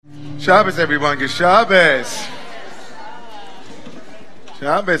Shabbos, everyone. Good Shabbos.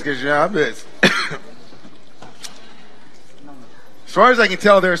 Shabbos, good Shabbos. As far as I can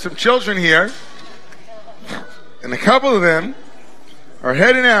tell, there are some children here, and a couple of them are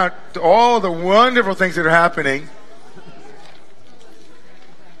heading out to all the wonderful things that are happening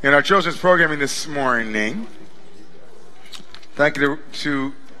in our children's programming this morning. Thank you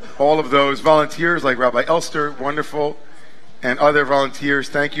to all of those volunteers like Rabbi Elster, wonderful, and other volunteers.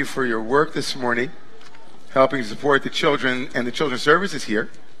 Thank you for your work this morning, helping to support the children and the children's services here.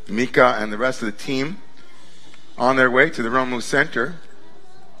 Mika and the rest of the team on their way to the Romu Center.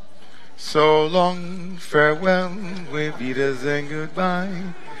 So long, farewell, with Vidas and goodbye.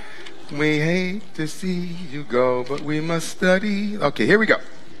 We hate to see you go, but we must study. Okay, here we go.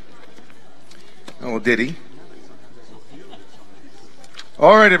 A little ditty.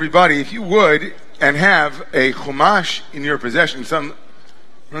 All right, everybody, if you would, and have a Chumash in your possession, one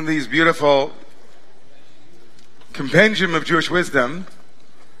of these beautiful compendium of Jewish wisdom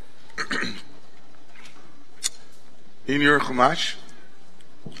in your Chumash,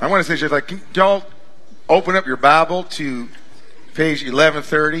 I want to say, just like, can y'all open up your Bible to page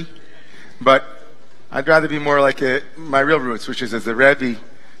 1130? But I'd rather be more like my real roots, which is as the Rebbe.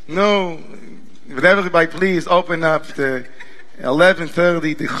 No, would everybody please open up to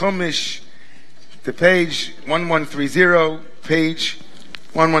 1130, the Chumash, to page 1130,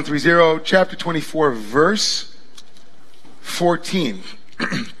 chapter 24, verse 14.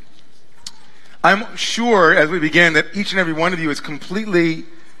 I'm sure as we begin that each and every one of you is completely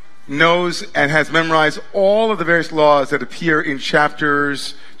knows and has memorized all of the various laws that appear in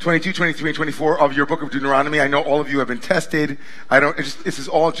chapters 22, 23, and 24 of your book of Deuteronomy. I know all of you have been tested. This is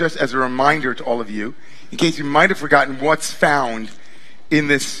all just as a reminder to all of you, in case you might have forgotten what's found in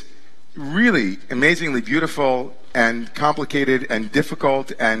this really amazingly beautiful and complicated and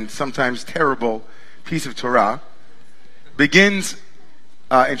difficult and sometimes terrible piece of Torah. Begins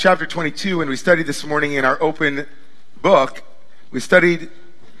in chapter 22, and we studied this morning in our open book. We studied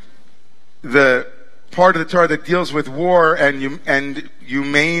the part of the Torah that deals with war and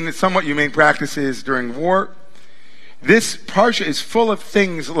somewhat humane practices during war. This parsha is full of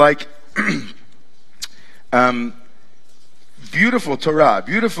things like beautiful Torah,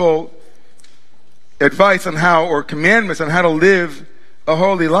 beautiful advice on how, or commandments on how to live a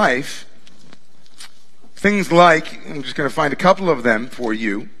holy life. Things like, I'm just going to find a couple of them for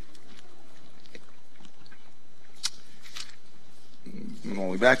you. I'm all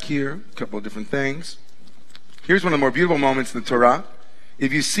the way back here, a couple of different things. Here's one of the more beautiful moments in the Torah.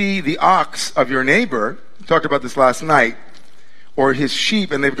 If you see the ox of your neighbor, we talked about this last night, or his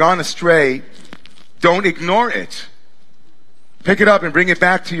sheep, and they've gone astray, don't ignore it. Pick it up and bring it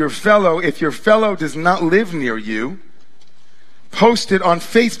back to your fellow. If your fellow does not live near you, post it on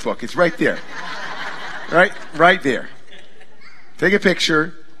Facebook. It's right there. Right there. Take a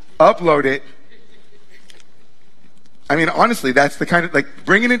picture, upload it. I mean, honestly, that's the kind of, like,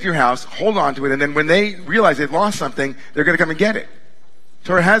 bring it into your house, hold on to it, and then when they realize they've lost something, they're going to come and get it.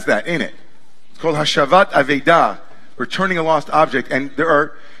 Torah has that in it. It's called Hashavat Avedah, returning a lost object. And there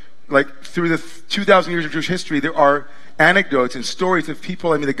are, like, through the 2,000 years of Jewish history, there are anecdotes and stories of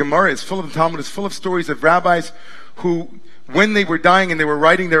people. I mean, the Gemara is full of, the Talmud is full of stories of rabbis who, when they were dying and they were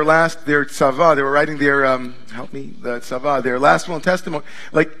writing their tzava, they were writing their, their last will and testament,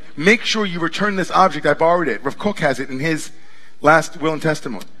 like, make sure you return this object. I borrowed it. Rav Kook has it in his last will and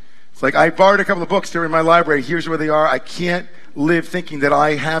testament. It's like, I borrowed a couple of books. They're in my library. Here's where they are. I can't live thinking that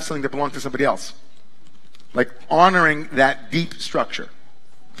I have something that belongs to somebody else. Like, honoring that deep structure.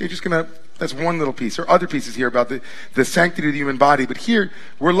 Okay, that's one little piece. There are other pieces here about the sanctity of the human body. But here,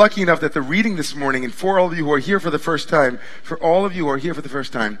 we're lucky enough that the reading this morning, and for all of you who are here for the first time,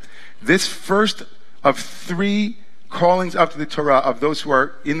 this first of 3 callings up to the Torah of those who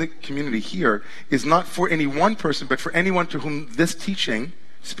are in the community here is not for any one person, but for anyone to whom this teaching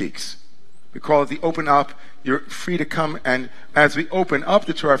speaks. We call it the open up. You're free to come, and as we open up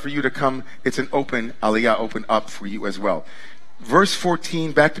the Torah for you to come, it's an open aliyah, open up for you as well. Verse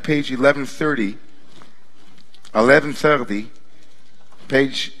 14, back to page 1130,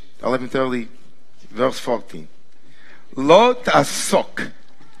 page 1130, verse 14. Lo ta'ashok,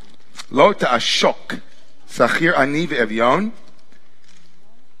 sachir ani ve'evyon.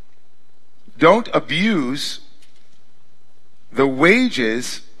 Don't abuse the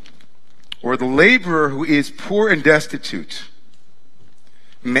wages or the laborer who is poor and destitute.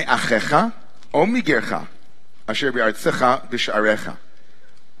 Me'achecha o migercha.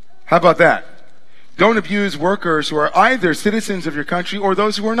 How about that? Don't abuse workers who are either citizens of your country or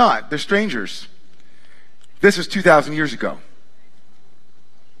those who are not. They're strangers. This was 2,000 years ago.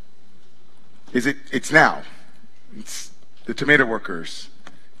 It's now. It's the tomato workers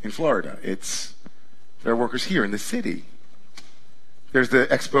in Florida. There are workers here in the city. There's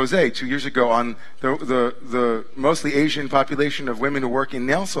the expose 2 years ago on the mostly Asian population of women who work in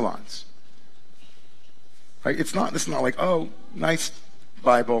nail salons. Right? This is not like, oh, nice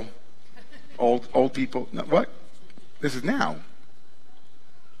Bible, old people. No, what? This is now.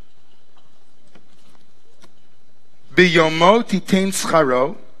 Biyomo titein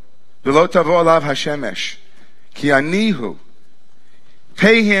scharo, v'lo tavo alav hashemesh, ki anihu.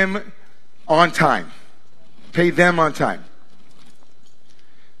 Pay him on time. Pay them on time.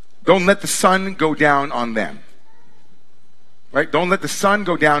 Don't let the sun go down on them. Right? Don't let the sun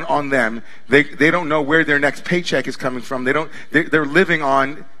go down on them. They don't know where their next paycheck is coming from. They're living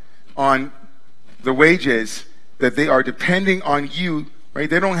on the wages that they are depending on you, right?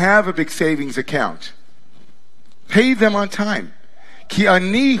 They don't have a big savings account. Pay them on time. Ki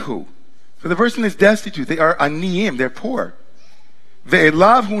anihu. For the person is destitute. They are aniyim. They're poor.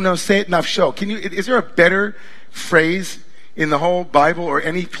 Ve'elav hu noseh et nafsho. Is there a better phrase in the whole Bible or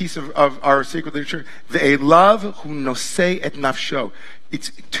any piece of our sacred literature? Ve'elav hu noseh et nafsho.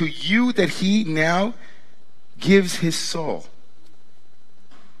 It's to you that he now gives his soul.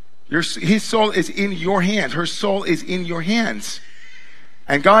 His soul is in your hands. Her soul is in your hands.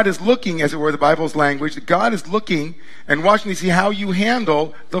 And God is looking, as it were, the Bible's language, God is looking and watching to see how you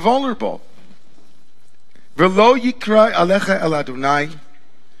handle the vulnerable. V'lo yikra alecha el Adonai.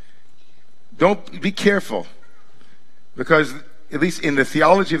 Don't be careful. Because, at least in the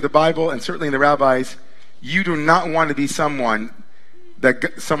theology of the Bible, and certainly in the rabbis, you do not want to be someone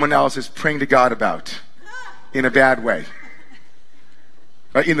that someone else is praying to God about in a bad way.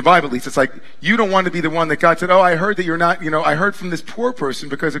 In the Bible, at least, it's like, you don't want to be the one that God said, oh, I heard that you're not, I heard from this poor person,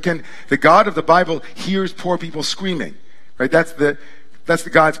 because again, the God of the Bible hears poor people screaming, right? That's the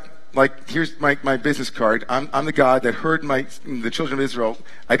God's, like, here's my business card. I'm the God that heard the children of Israel.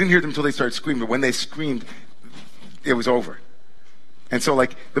 I didn't hear them until they started screaming, but when they screamed, it was over. And so,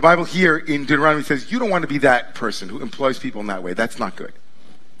 like, the Bible here in Deuteronomy says, you don't want to be that person who employs people in that way. That's not good.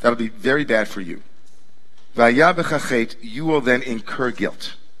 That'll be very bad for you. You will then incur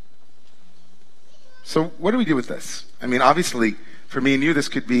guilt. So what do we do with this? I mean, obviously, for me and you, this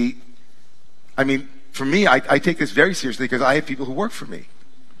could be, for me, I take this very seriously because I have people who work for me.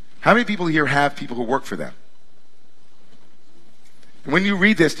 How many people here have people who work for them? When you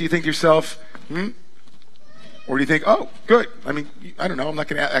read this, do you think to yourself, or do you think, oh, good. I don't know, I'm not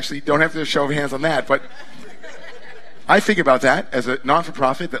going to actually, don't have to show of hands on that, but I think about that as a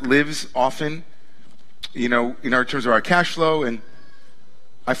non-for-profit that lives often in terms of our cash flow, and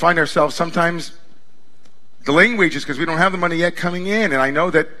I find ourselves sometimes delaying wages because we don't have the money yet coming in, and I know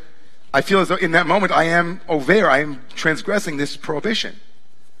that I feel as though in that moment I am transgressing this prohibition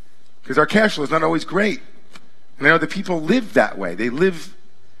because our cash flow is not always great. And I know that people live that way. They live,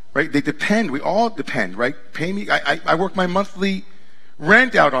 right? They depend. We all depend, right? Pay me. I work my monthly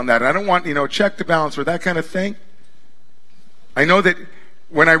rent out on that. And I don't want, check the balance or that kind of thing. I know that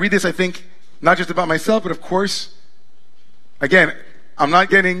when I read this, I think, not just about myself, but of course, again, I'm not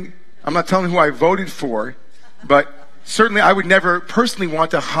telling who I voted for, but certainly I would never personally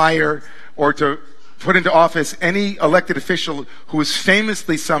want to hire or to put into office any elected official who was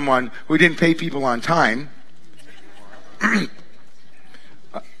famously someone who didn't pay people on time.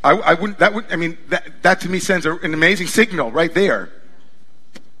 I wouldn't, that to me sends an amazing signal right there.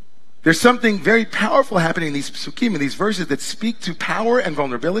 There's something very powerful happening in these psukim, in these verses that speak to power and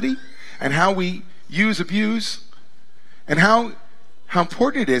vulnerability, and how we abuse, and how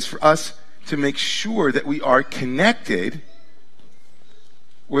important it is for us to make sure that we are connected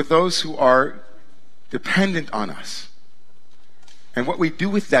with those who are dependent on us, and what we do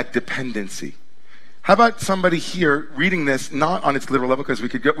with that dependency. How about somebody here reading this not on its literal level, because we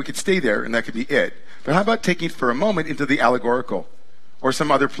could stay there and that could be it, but how about taking it for a moment into the allegorical or some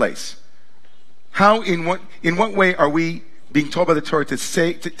other place? In what way are we being told by the Torah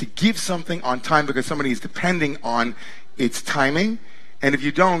to give something on time because somebody is depending on its timing, and if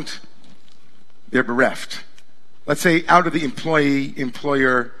you don't, they're bereft? Let's say out of the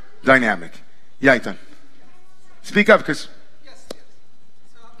employee-employer dynamic. Yaitan. Speak up, because... Yes.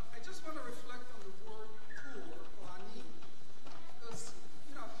 So I just want to reflect on the word poor, or ani, because,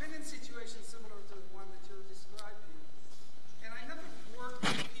 I've been in situations similar to the one that you're describing, and I never worked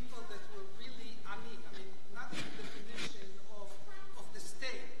with people that were really ani. Not the definition of the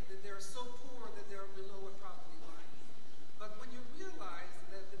state, that they're so poor that they're below a poverty line. But when you realize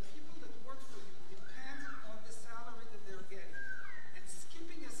that the people that work for you depend on the salary that they're getting, and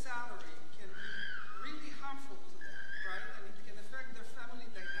skipping a salary can be really harmful to them, right?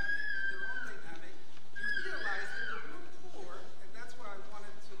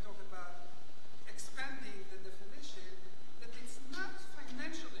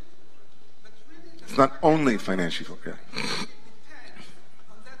 not only financially focused. Yeah. depend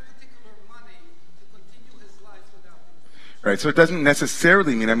on that particular money to continue his life without it. Right, so it doesn't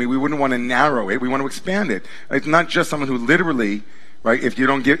necessarily mean, we wouldn't want to narrow it, we want to expand it. It's not just someone who literally, right, if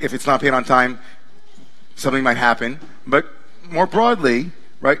it's not paid on time, something might happen, but more broadly,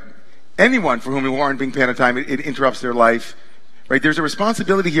 right, anyone for whom you aren't being paid on time, it interrupts their life, right? There's a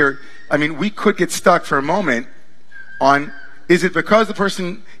responsibility here. We could get stuck for a moment on, is it because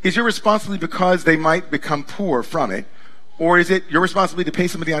is your responsibility because they might become poor from it? Or is it your responsibility to pay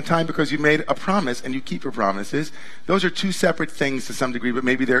somebody on time because you made a promise and you keep your promises? Those are two separate things to some degree, but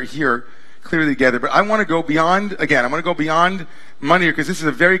maybe they're here clearly together. But I want to go beyond, money, because this is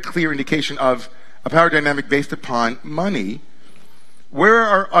a very clear indication of a power dynamic based upon money. Where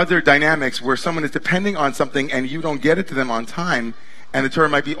are other dynamics where someone is depending on something and you don't get it to them on time, and the Torah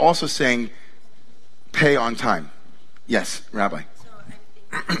might be also saying, pay on time? Yes, Rabbi. So I'm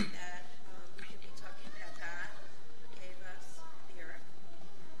thinking that we could be talking about God who gave us the earth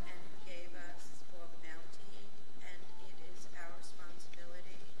and who gave us all the bounty, and it is our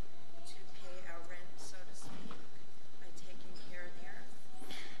responsibility to pay our rent, so to speak, by taking care of the earth.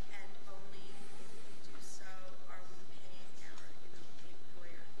 And only if we do so are we paying our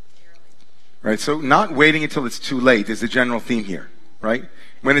employer fairly. Right, so not waiting until it's too late is the general theme here, right?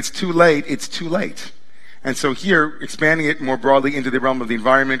 When it's too late, it's too late. And so here, expanding it more broadly into the realm of the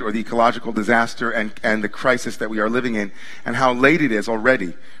environment or the ecological disaster and the crisis that we are living in, and how late it is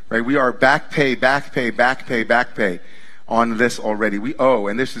already, right? We are back pay on this already. We owe,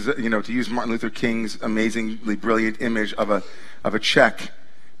 and this is, to use Martin Luther King's amazingly brilliant image of a check,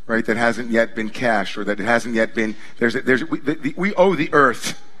 right, that hasn't yet been cashed, or that it hasn't yet been, we owe the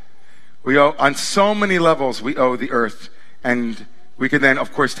earth. We owe, on so many levels, we owe the earth. And we can then,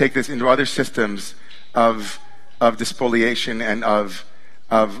 of course, take this into other systems of despoliation and of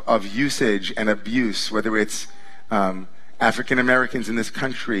usage and abuse, whether it's African Americans in this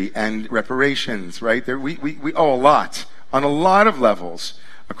country and reparations, right? We owe a lot on a lot of levels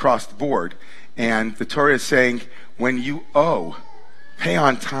across the board. And the Torah is saying, when you owe, pay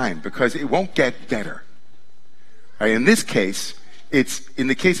on time, because it won't get better. Right? In this case, in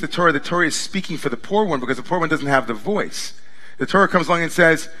the case of the Torah is speaking for the poor one, because the poor one doesn't have the voice. The Torah comes along and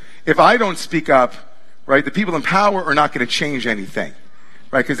says, if I don't speak up, right, the people in power are not going to change anything,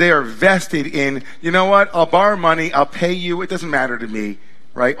 right? Because they are vested in, you know what, I'll borrow money, I'll pay you, it doesn't matter to me,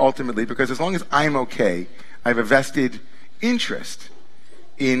 right, ultimately, because as long as I'm okay, I have a vested interest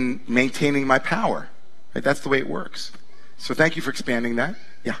in maintaining my power. Right? That's the way it works. So thank you for expanding that.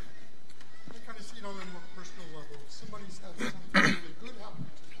 Yeah. I kind of see it on a more personal level. If somebody's had something really good happen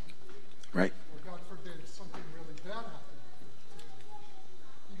to them, Right. or God forbid, something really bad happened to them,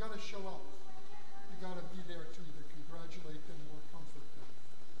 you got to show up. You got to be there to either congratulate them or comfort them,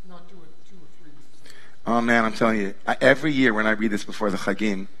 not do it 2 or 3 weeks later. Oh man, I'm telling you, every year when I read this before the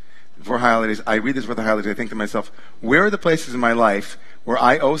Chagim, before holidays, I read this before the holidays, I think to myself, where are the places in my life where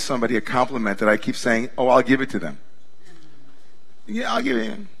I owe somebody a compliment that I keep saying, oh, I'll give it to them? Yeah, I'll give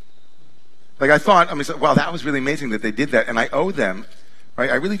it. Like I thought, wow, that was really amazing that they did that, and I owe them,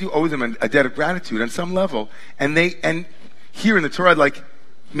 right? I really do owe them a debt of gratitude on some level. And here in the Torah, like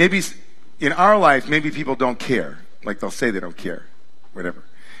maybe in our life, maybe people don't care. Like they'll say they don't care, whatever.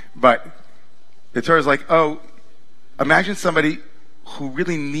 But the Torah is like, oh, imagine somebody who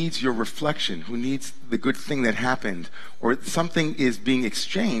really needs your reflection, who needs the good thing that happened, or something is being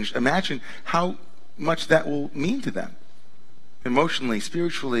exchanged. Imagine how much that will mean to them. Emotionally,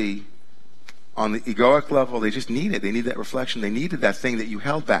 spiritually, on the egoic level, they just need it. They need that reflection. They needed that thing that you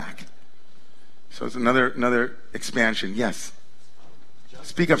held back. So it's another expansion. Yes.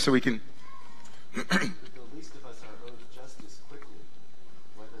 Speak up so we can. The least of us are owed justice quickly,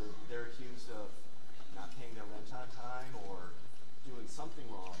 whether they're accused of not paying their rent on time or doing something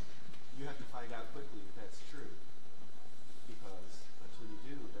wrong. You have to find out quickly if that's true, because until you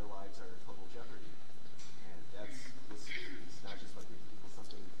do, their lives are in total jeopardy. And this is not just like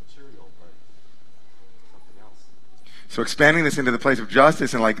something material, but something else. So expanding this into the place of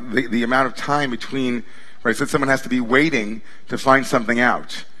justice and like the amount of time between, right? So someone has to be waiting to find something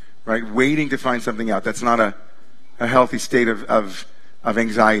out, right? Waiting to find something out. That's not a healthy state of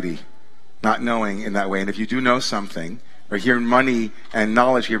anxiety, not knowing in that way. And if you do know something, right, here money and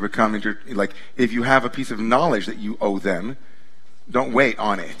knowledge here become like if you have a piece of knowledge that you owe them, don't wait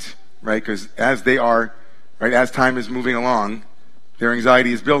on it, right? Because as they are, right, as time is moving along, their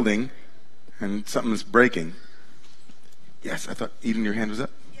anxiety is building and something is breaking. Yes, I thought Eden, your hand was up.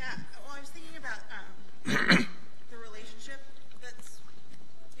 Yeah, well, I was thinking about the relationship that's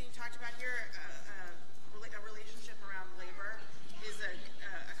being talked about here. A relationship around labor is a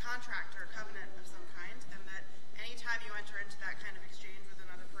contract or a covenant of some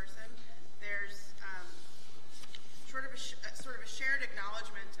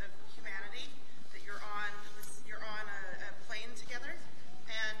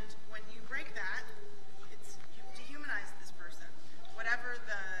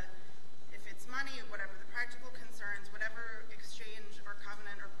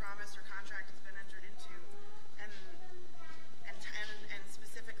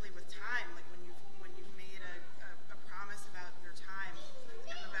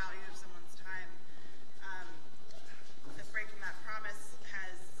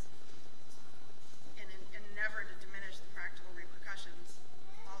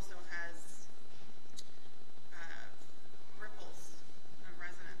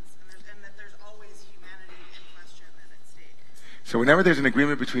So whenever there's an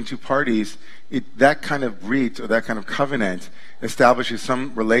agreement between two parties, that kind of breach or that kind of covenant establishes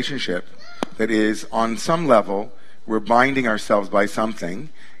some relationship that is, on some level, we're binding ourselves by something,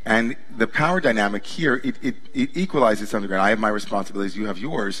 and the power dynamic here, it equalizes some degree. I have my responsibilities, you have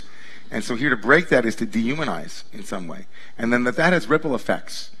yours, and so here to break that is to dehumanize in some way. And then that has ripple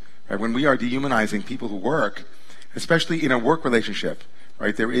effects. Right? When we are dehumanizing people who work, especially in a work relationship,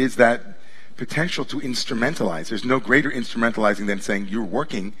 right, there is that potential to instrumentalize. There's no greater instrumentalizing than saying, you're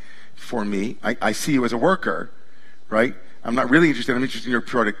working for me, I see you as a worker, right? I'm not really interested, I'm interested in your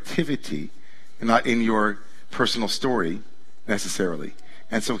productivity and not in your personal story necessarily.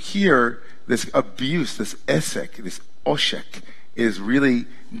 And so here, this abuse, this esek, this oshek, is really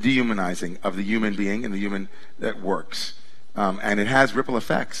dehumanizing of the human being and the human that works. And it has ripple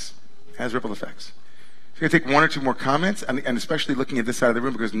effects. It has ripple effects. So I'm going to take one or two more comments, and especially looking at this side of the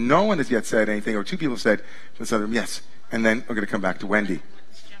room, because no one has yet said anything, or two people have said from this side of the room, yes. And then we're going to come back to Wendy. What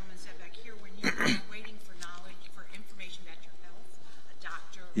this gentleman said back here, when you're waiting for knowledge, for information about your health, a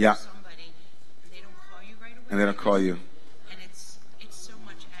doctor Yeah. or somebody, and they don't call you right away. And they don't call you. And it's so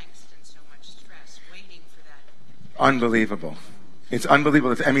much angst and so much stress waiting for that. Unbelievable. It's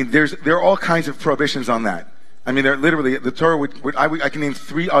unbelievable. I mean, there are all kinds of prohibitions on that. I mean, there literally, the Torah I can name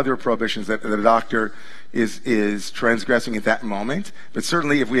 3 other prohibitions that a doctor is transgressing at that moment. But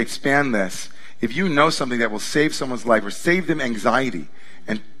certainly if we expand this, if you know something that will save someone's life or save them anxiety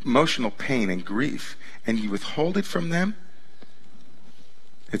and emotional pain and grief, and you withhold it from them,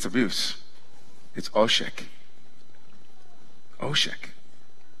 it's abuse. It's oshek. Oshek.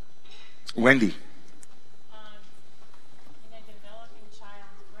 Wendy. In a developing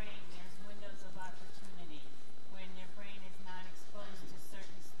child's brain, there's windows of opportunity when their brain is not exposed to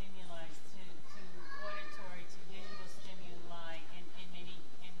certain stimuli, to auditory, to visual stimuli, and many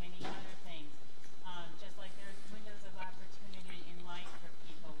other things. Just like there's windows of opportunity in life for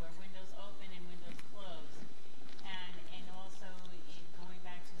people, where windows open and windows close. And also going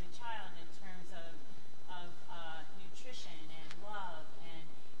back to the child in terms of nutrition and love,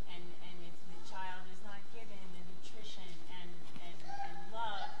 and if the child is not given the nutrition and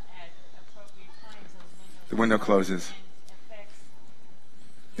love at appropriate times, those windows The window closes. and affects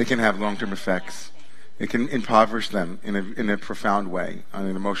It can have long-term effects. It can impoverish them in a profound way on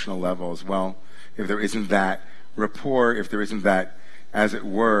an emotional level as well. If there isn't that rapport, if there isn't that, as it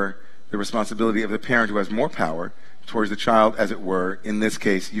were, the responsibility of the parent who has more power towards the child, as it were, in this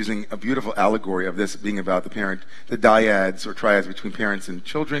case, using a beautiful allegory of this being about the parent, the dyads or triads between parents and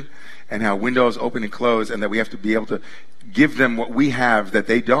children, and how windows open and close, and that we have to be able to give them what we have that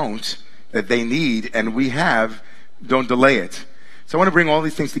they don't, that they need, and we have, don't delay it. So I want to bring all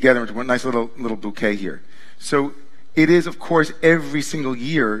these things together into one nice little bouquet here. So it is, of course, every single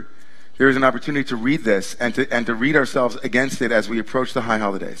year there is an opportunity to read this and to read ourselves against it as we approach the high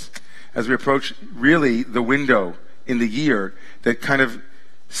holidays, as we approach really the window in the year that kind of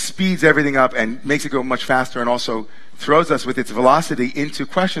speeds everything up and makes it go much faster, and also throws us with its velocity into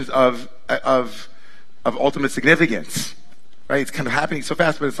questions of ultimate significance. Right? It's kind of happening so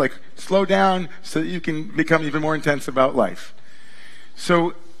fast, but it's like, slow down so that you can become even more intense about life.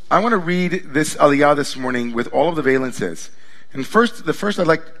 So I want to read this aliyah this morning with all of the valences. And the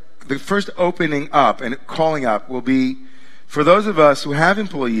first opening up and calling up will be for those of us who have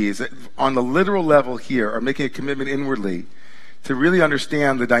employees that on the literal level here are making a commitment inwardly to really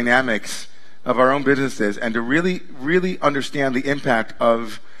understand the dynamics of our own businesses and to really, really understand the impact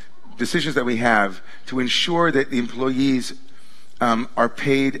of decisions that we have to ensure that the employees are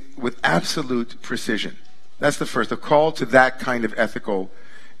paid with absolute precision. That's the first, a call to that kind of ethical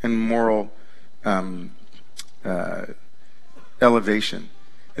and moral elevation.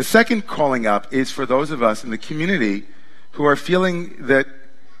 The second calling up is for those of us in the community who are feeling that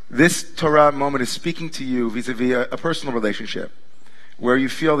this Torah moment is speaking to you vis-a-vis a personal relationship, where you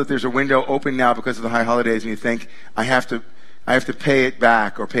feel that there's a window open now because of the high holidays, and you think, I have to pay it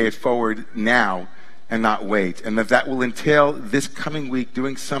back or pay it forward now and not wait, and that will entail this coming week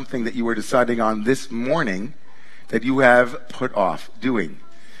doing something that you were deciding on this morning that you have put off doing.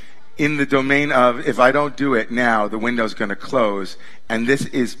 In the domain of, if I don't do it now, the window's going to close, and this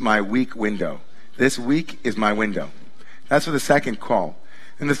is my week window. This week is my window. That's for the second call.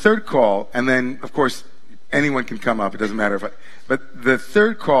 And the third call, and then, of course, anyone can come up, it doesn't matter but the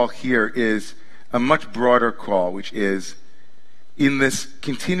third call here is a much broader call, which is in this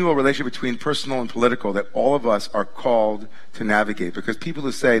continual relationship between personal and political that all of us are called to navigate. Because people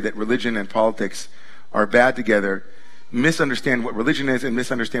who say that religion and politics are bad together misunderstand what religion is and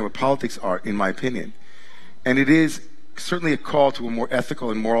misunderstand what politics are, in my opinion. And it is certainly a call to a more ethical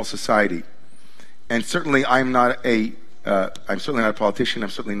and moral society. And certainly I'm not a I'm certainly not a politician.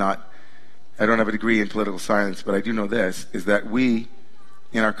 I don't have a degree in political science, but I do know this, is that we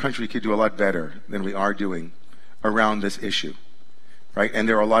in our country could do a lot better than we are doing around this issue, right? And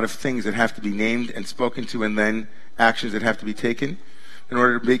there are a lot of things that have to be named and spoken to, and then actions that have to be taken in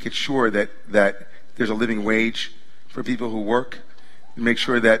order to make it sure that there's a living wage for people who work, and make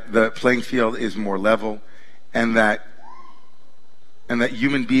sure that the playing field is more level, and that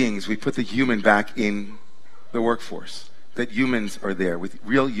human beings, we put the human back in the workforce, that humans are there with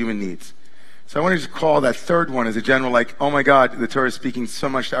real human needs. So I want to just call that third one as a general, like, oh my God, the Torah is speaking so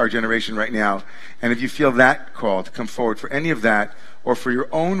much to our generation right now. And if you feel that call to come forward for any of that, or for your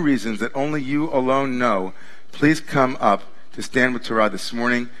own reasons that only you alone know, please come up to stand with Torah this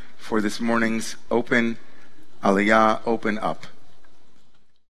morning for this morning's Open Aliyah, Open Up.